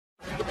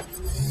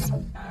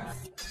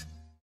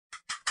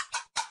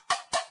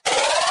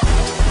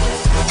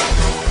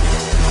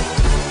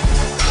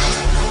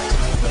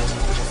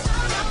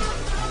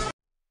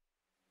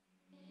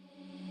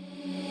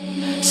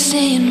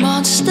Seeing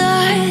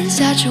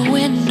monsters out your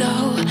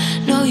window.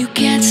 No, you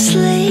can't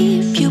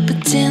sleep, you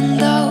pretend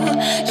though.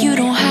 You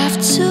don't have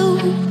to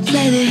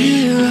play the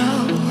hero,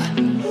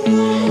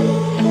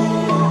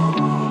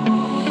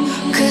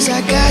 'cause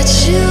I got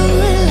you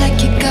like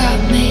you got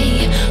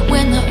me.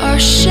 When the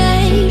earth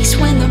shakes,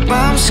 when the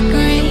bombs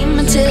scream,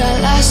 until our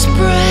last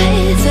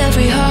breath,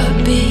 every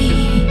heartbeat.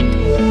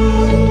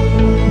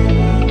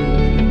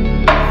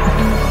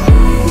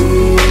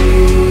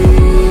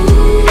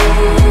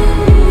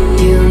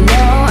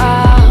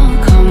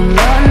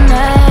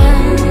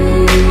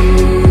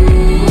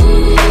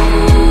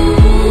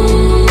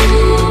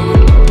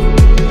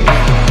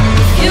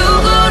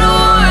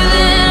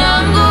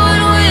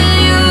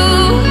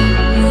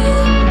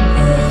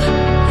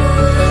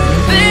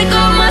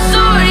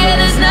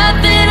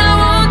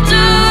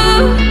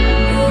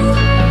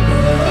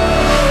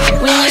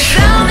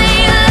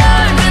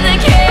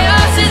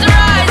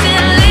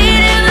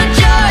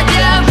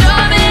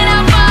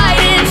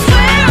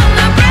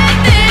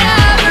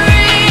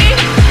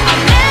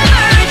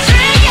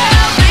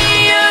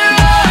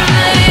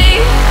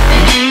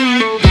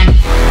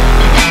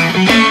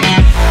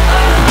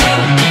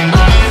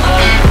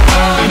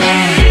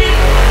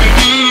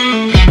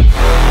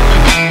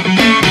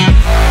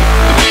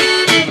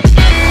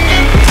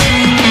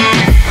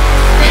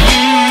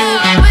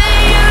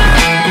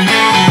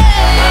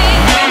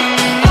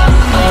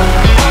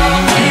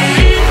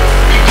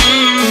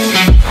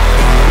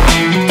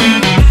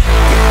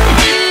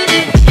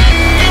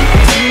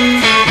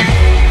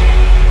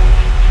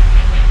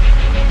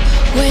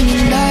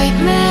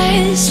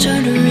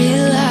 Turn to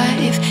real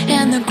life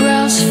and the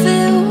ground's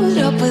filled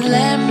up with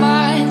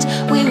landmines.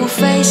 We will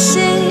face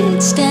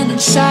it, standing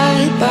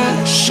side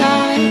by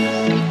side.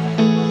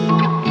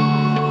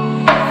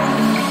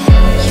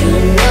 You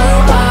know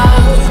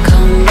I'll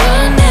come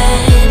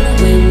running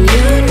when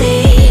you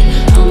need.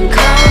 I'm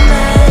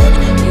coming.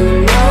 You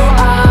know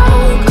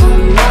I'll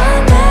come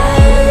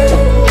running.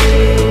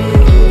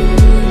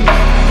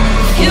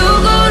 You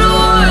go to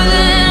war,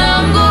 then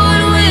I'm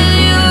going with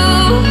you.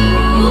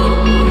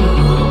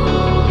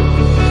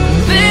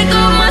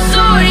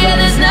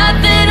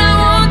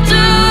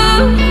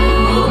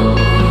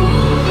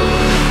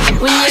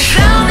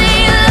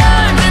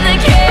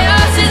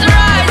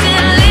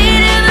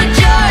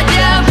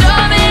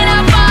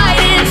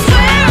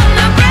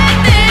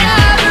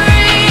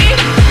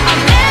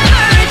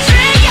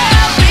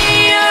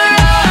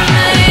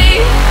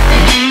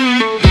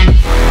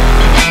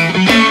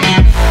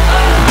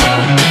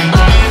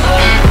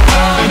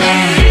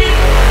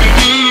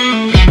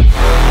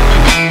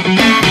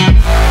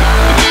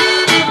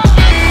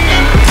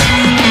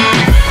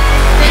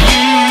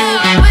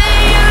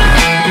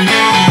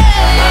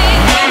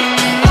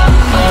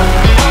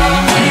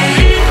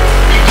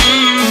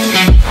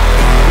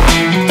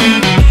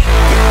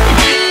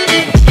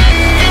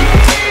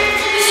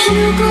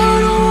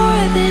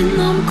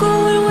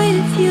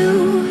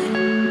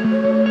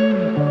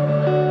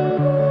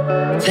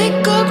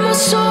 Pick up my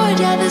sword,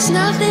 yeah, there's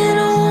nothing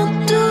I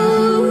won't do.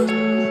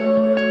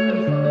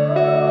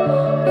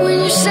 When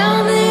you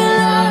sound the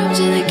alarms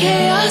and the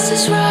chaos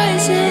is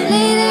rising,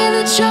 leading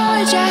the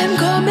charge, I'm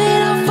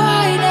coming, I'll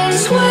fight. I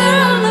swear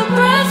on the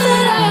breath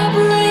that I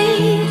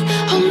breathe,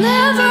 I'll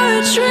never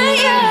retreat,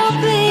 yeah, I'll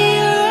be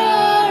your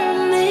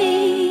army.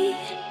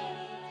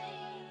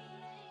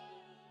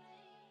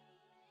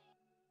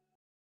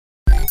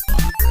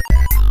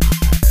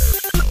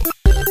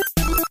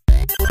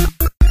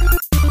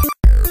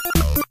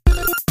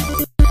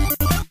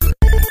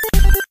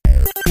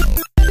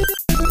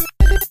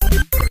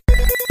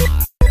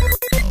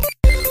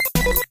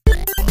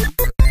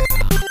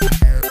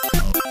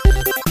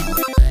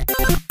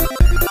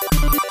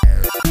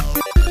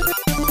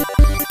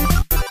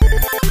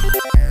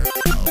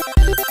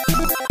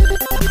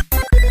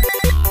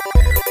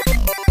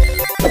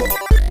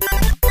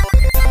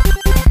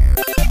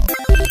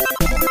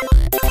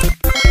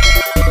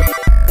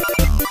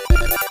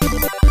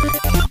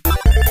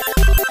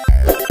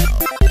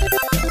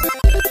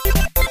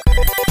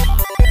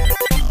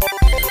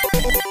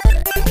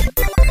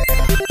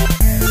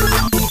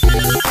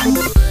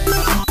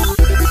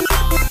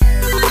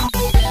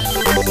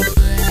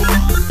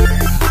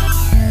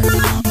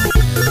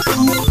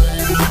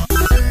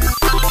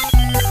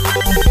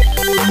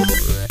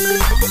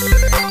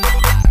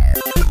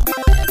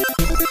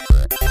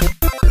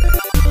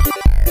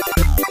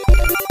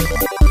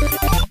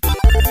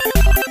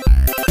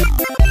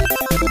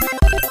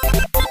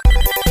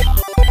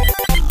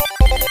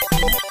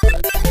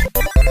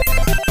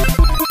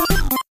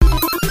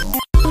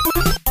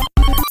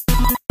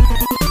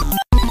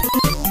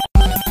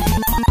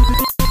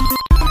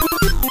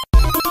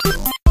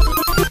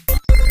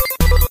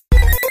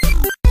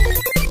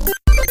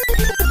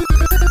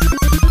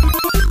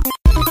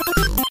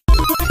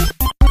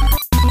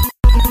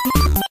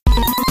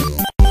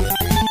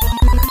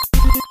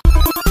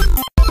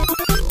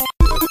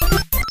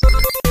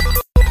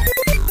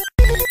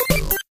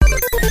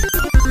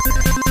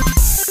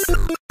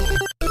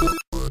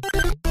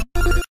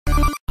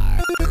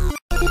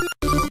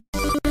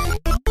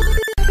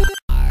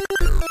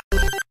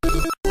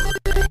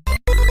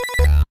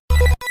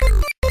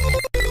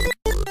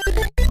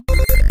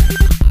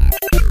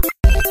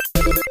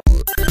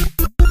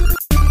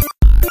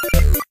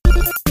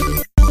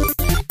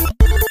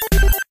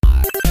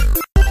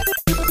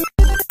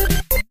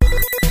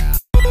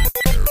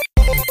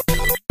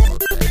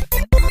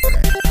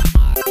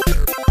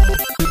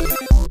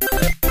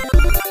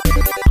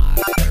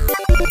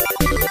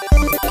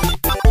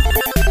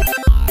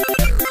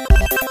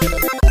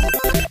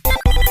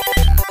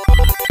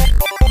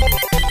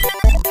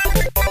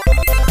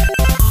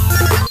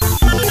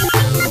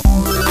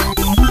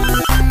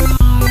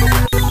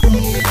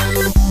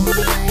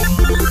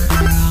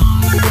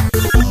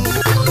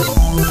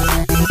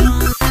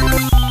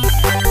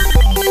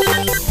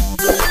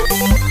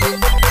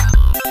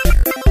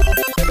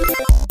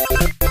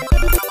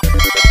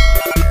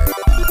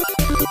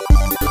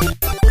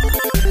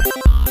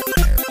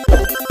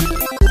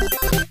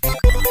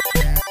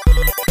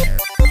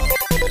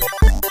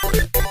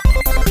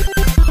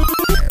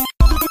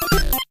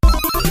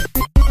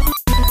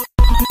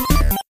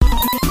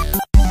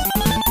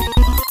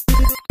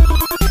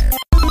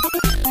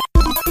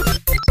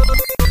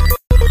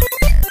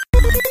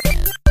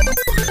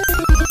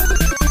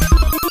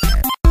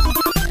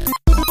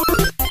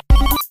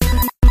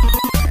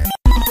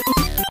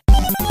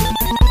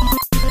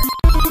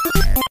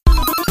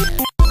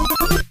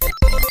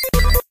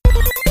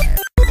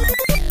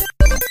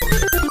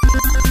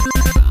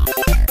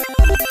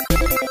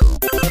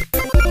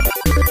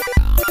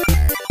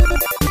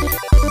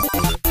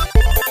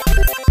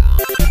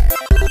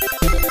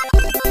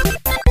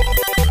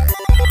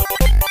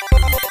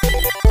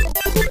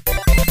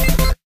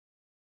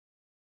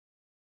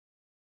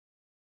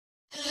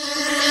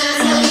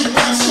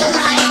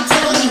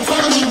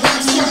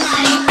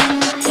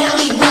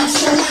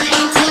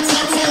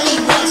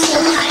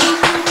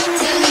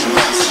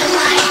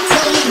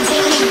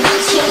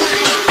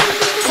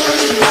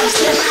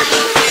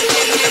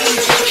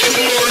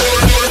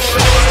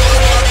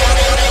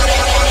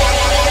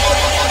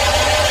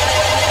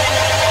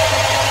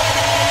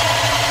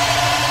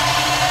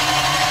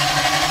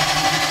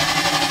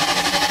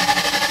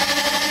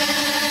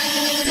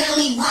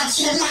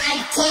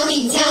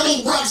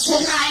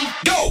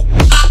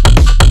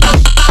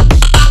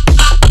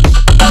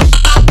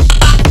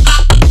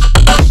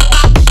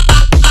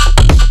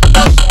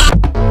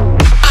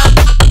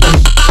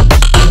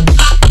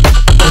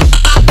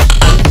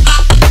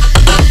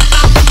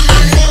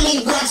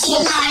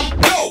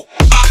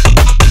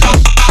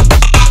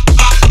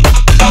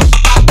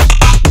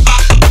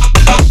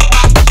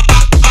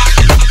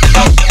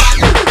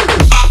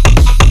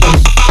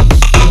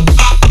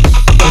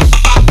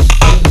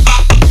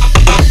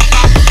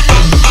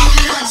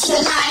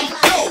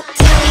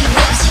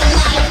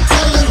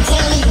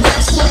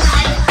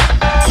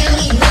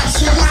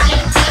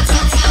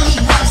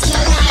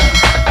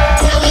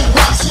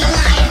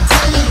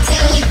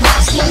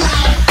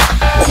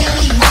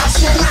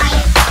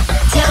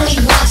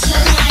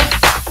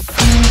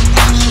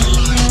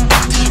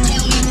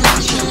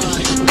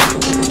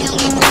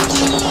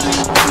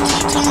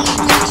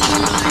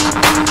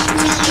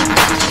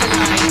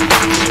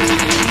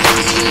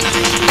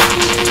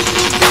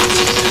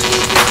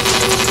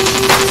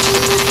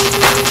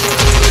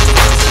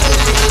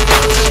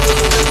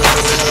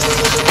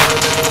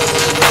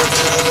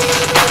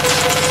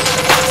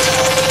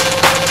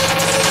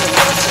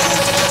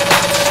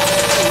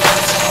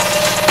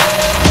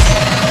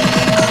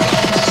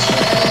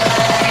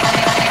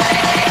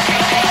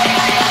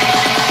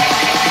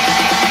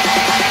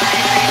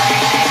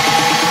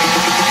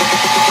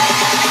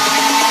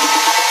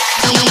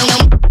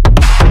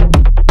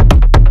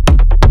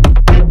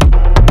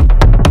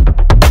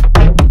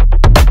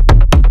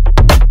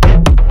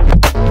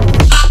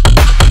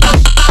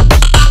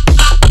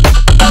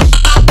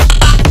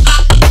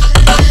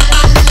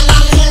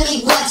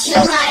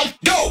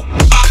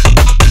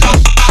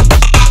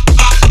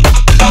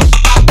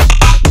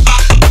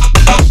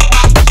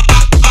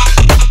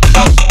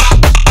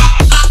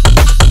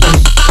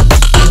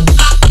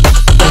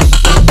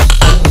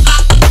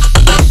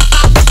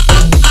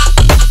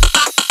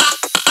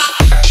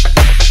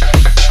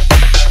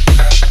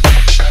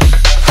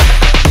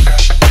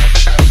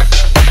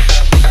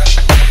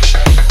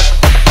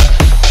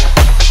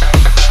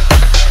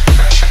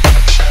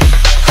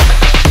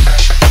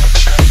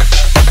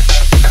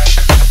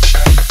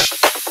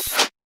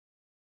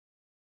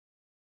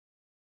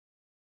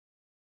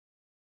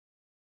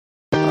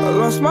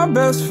 lost my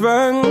best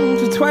friend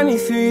to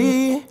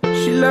 23.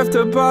 She left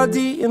her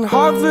body and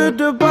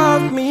hovered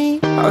above me.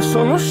 I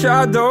saw no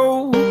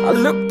shadow, I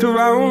looked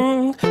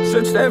around,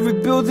 searched every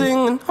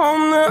building and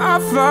home that I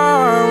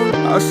found.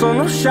 I saw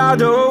no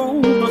shadow,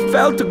 but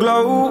felt the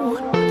glow.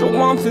 The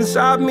warmth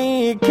inside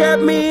me, it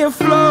kept me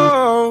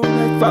afloat.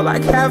 It felt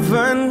like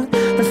heaven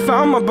had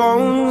found my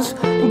bones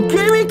and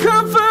gave me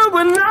comfort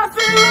when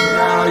nothing.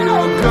 Now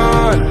you're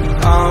gone,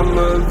 I'm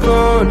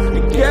alone. I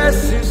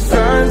guess it's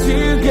time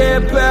to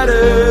get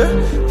better.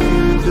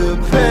 Through the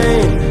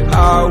pain,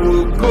 I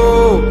will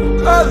go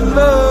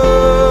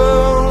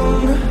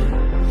alone.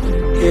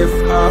 If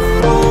I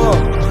fall,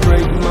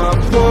 break my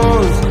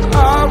bones, I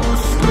will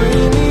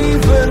scream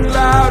even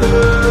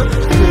louder.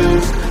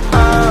 'Cause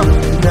I'm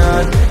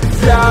not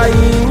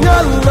dying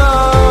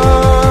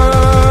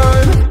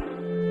alone.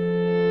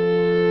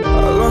 I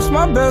lost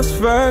my best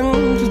friend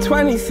to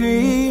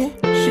 23.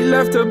 She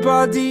left her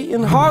body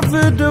and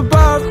hovered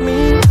above me.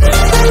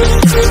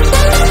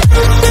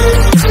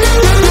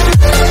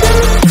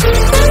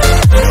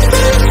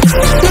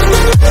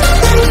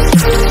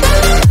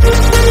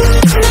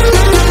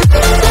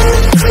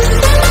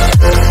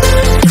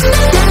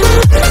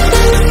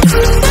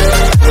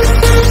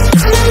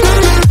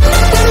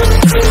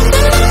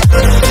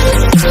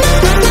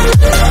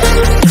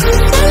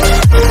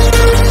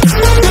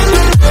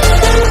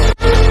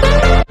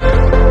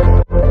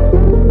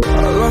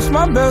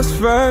 My best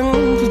friend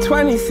to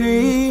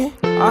 23.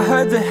 I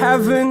heard the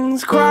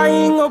heavens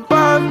crying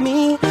above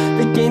me.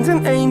 They gained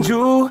an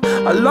angel,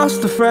 I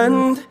lost a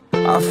friend.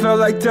 I felt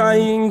like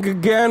dying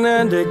again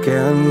and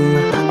again.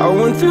 I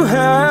went through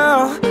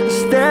hell,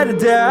 stared at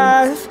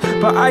death,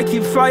 but I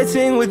keep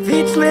fighting with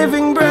each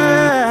living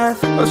breath.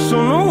 I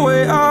saw no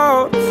way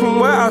out from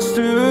where I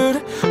stood.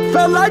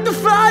 Felt like the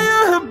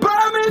fire had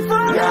burned me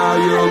through. Now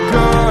you're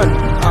gone,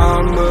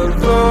 I'm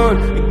alone.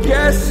 I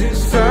guess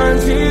it's time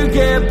to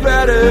get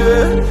better.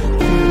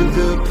 Through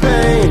the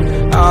pain,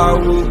 I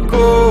will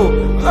go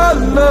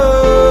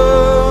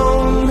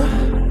alone.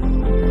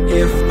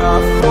 If I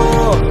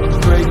fall,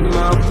 break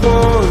my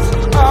bones,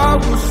 I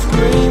will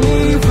scream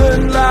even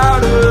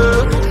louder.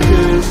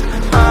 'Cause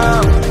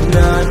I'm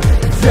not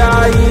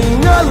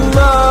dying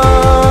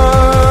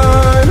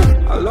alone.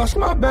 I lost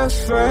my best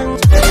friend.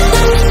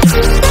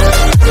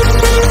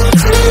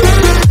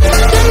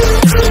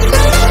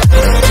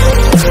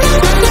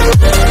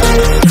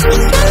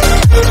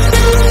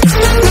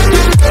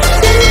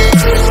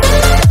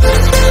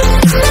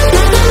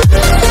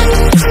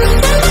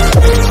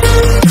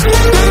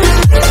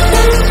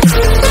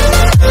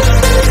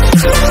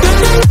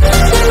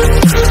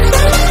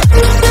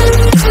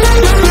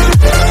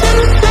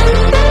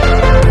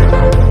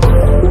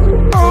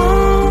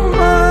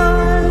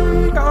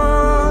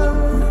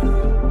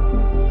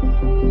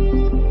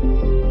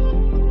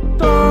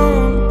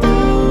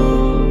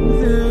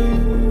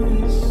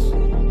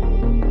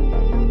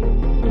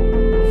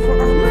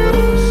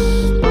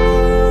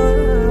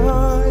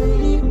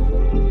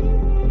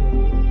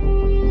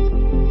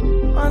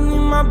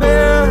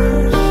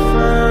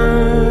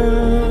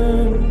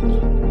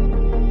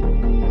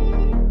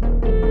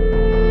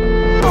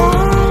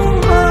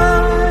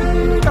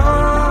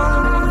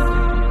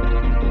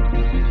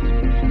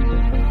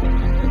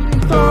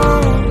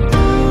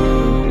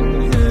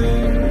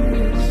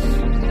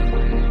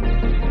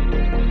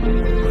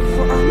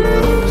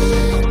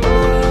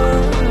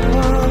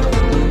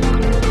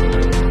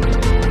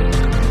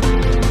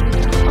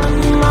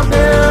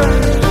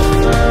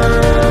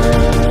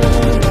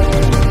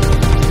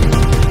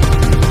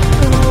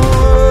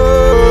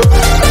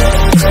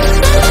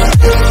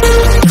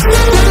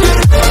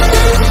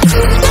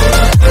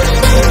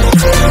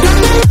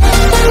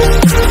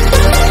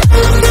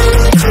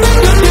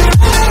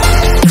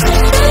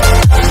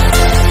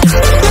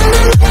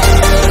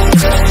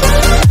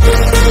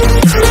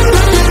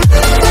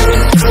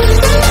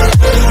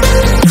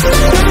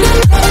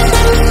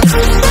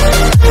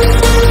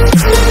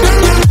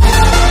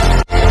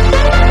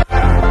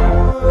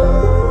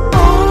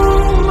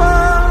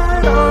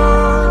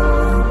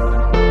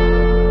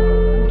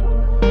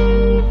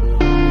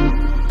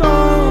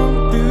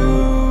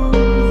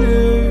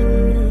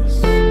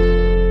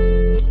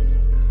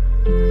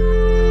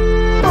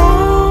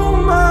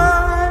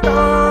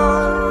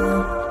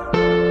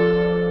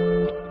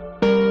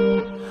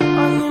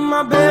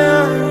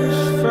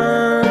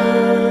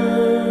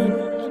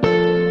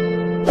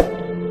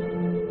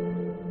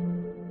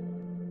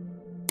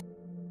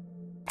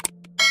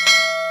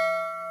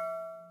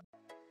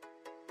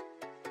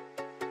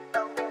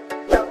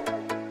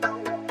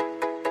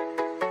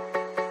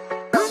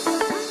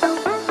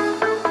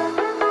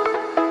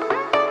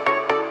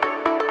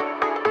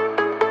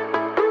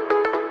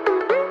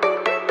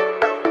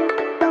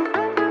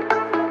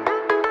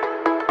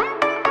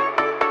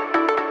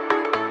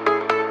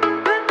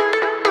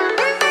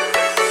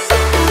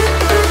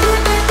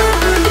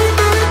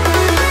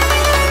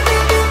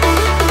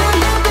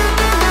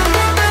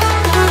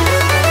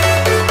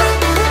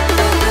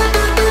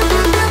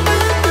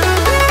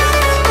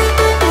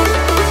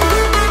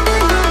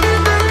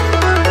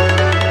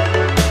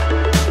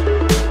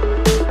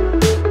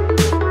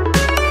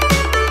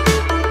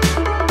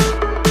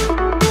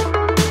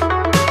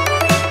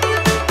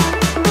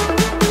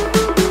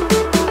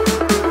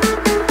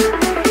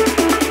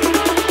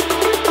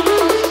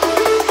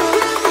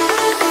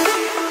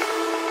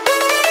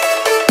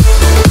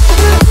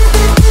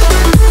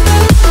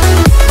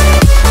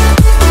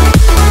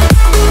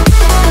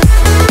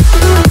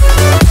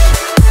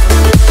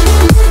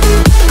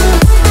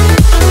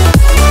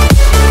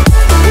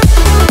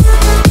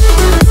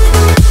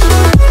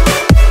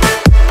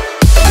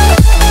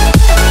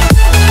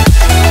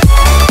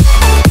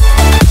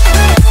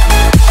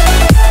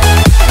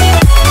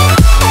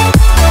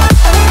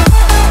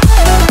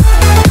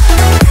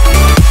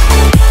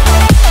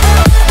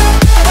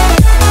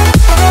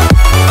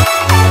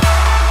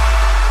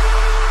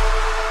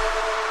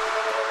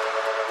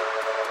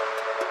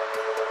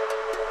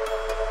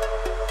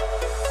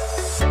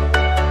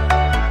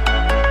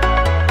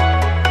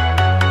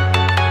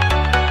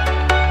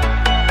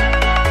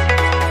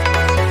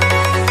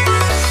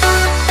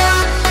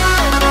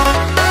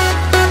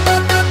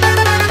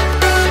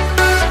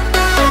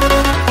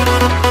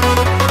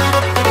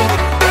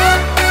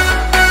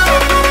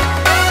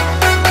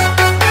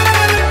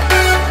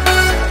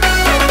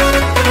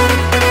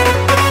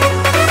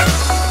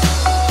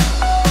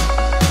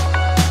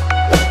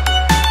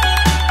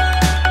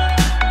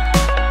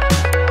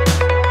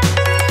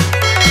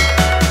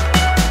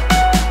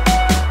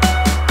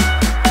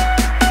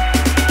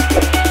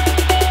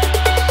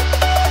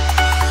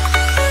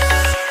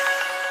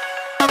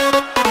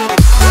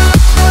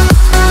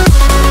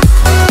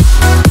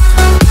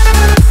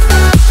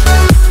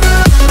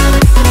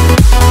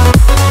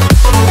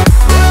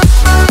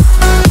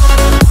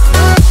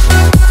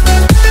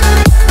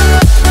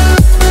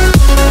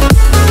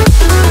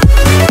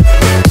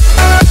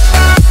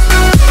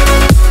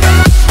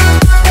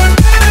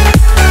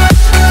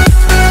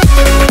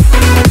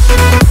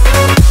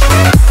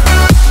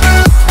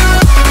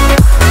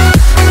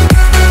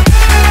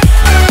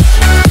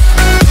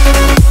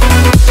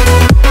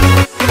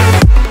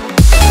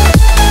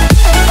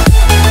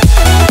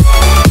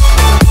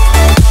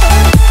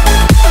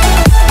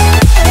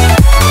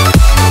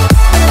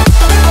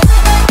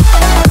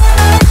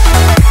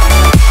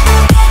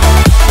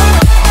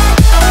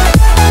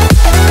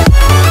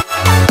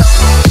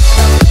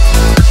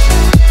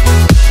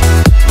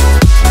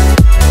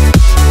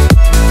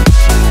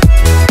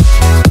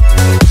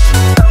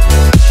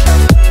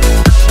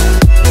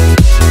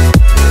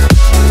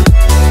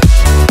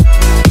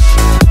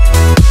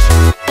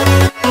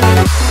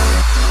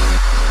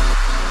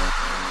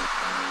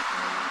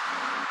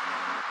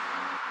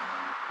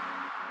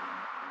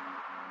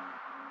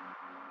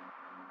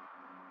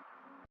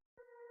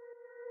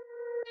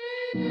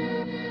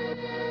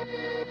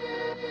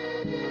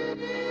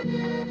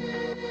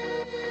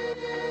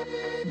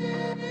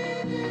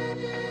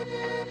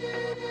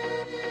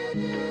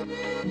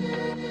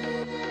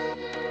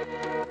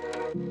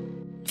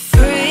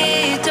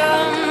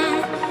 Freedom,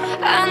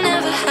 I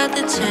never had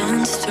the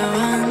chance to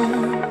run.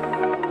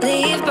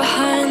 Leave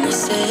behind the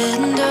said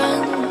and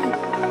done.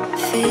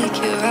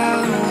 Figure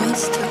out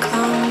what's to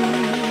come.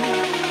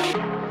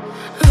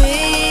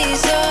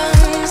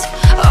 Reasons,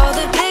 all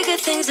the bigger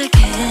things I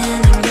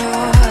can't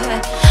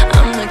ignore.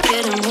 I'm not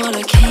getting what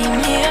I came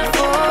here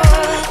for.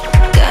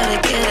 Gotta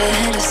get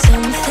ahead of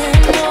something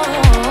more.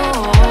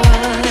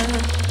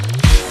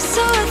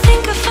 So I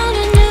think I found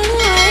a new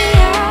way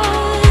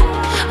out,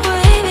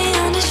 way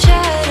beyond a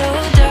shadow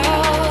of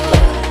doubt.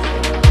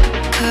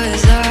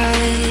 'Cause I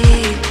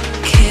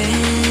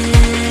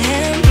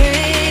can't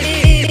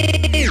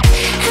breathe,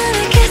 and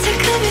I guess I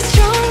could be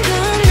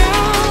stronger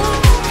now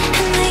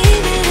and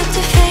leave it up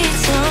to fate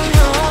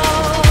somehow.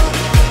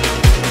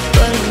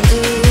 But I'm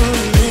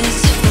doing this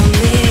for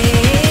me.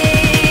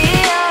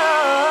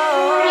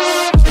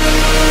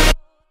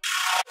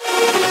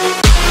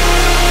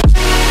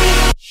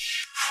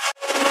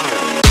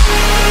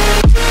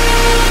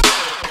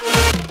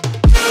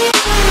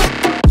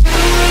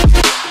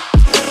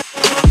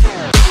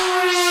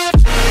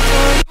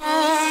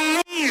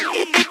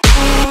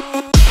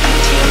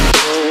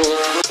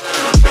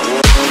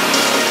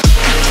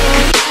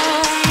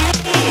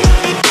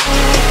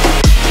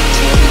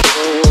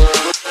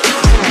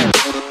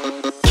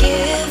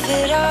 Give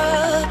it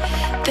up,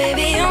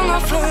 baby, I'm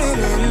not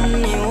fooling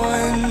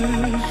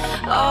anyone.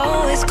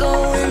 Always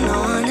going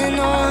on and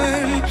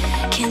on.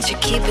 Can't you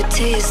keep it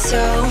to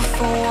yourself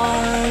for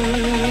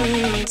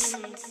once?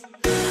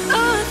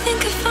 Oh, I think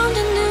I found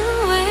a new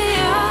way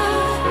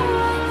out,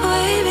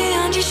 way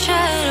beyond your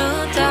shadow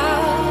of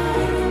doubt.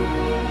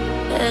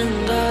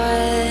 And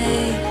I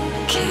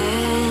can't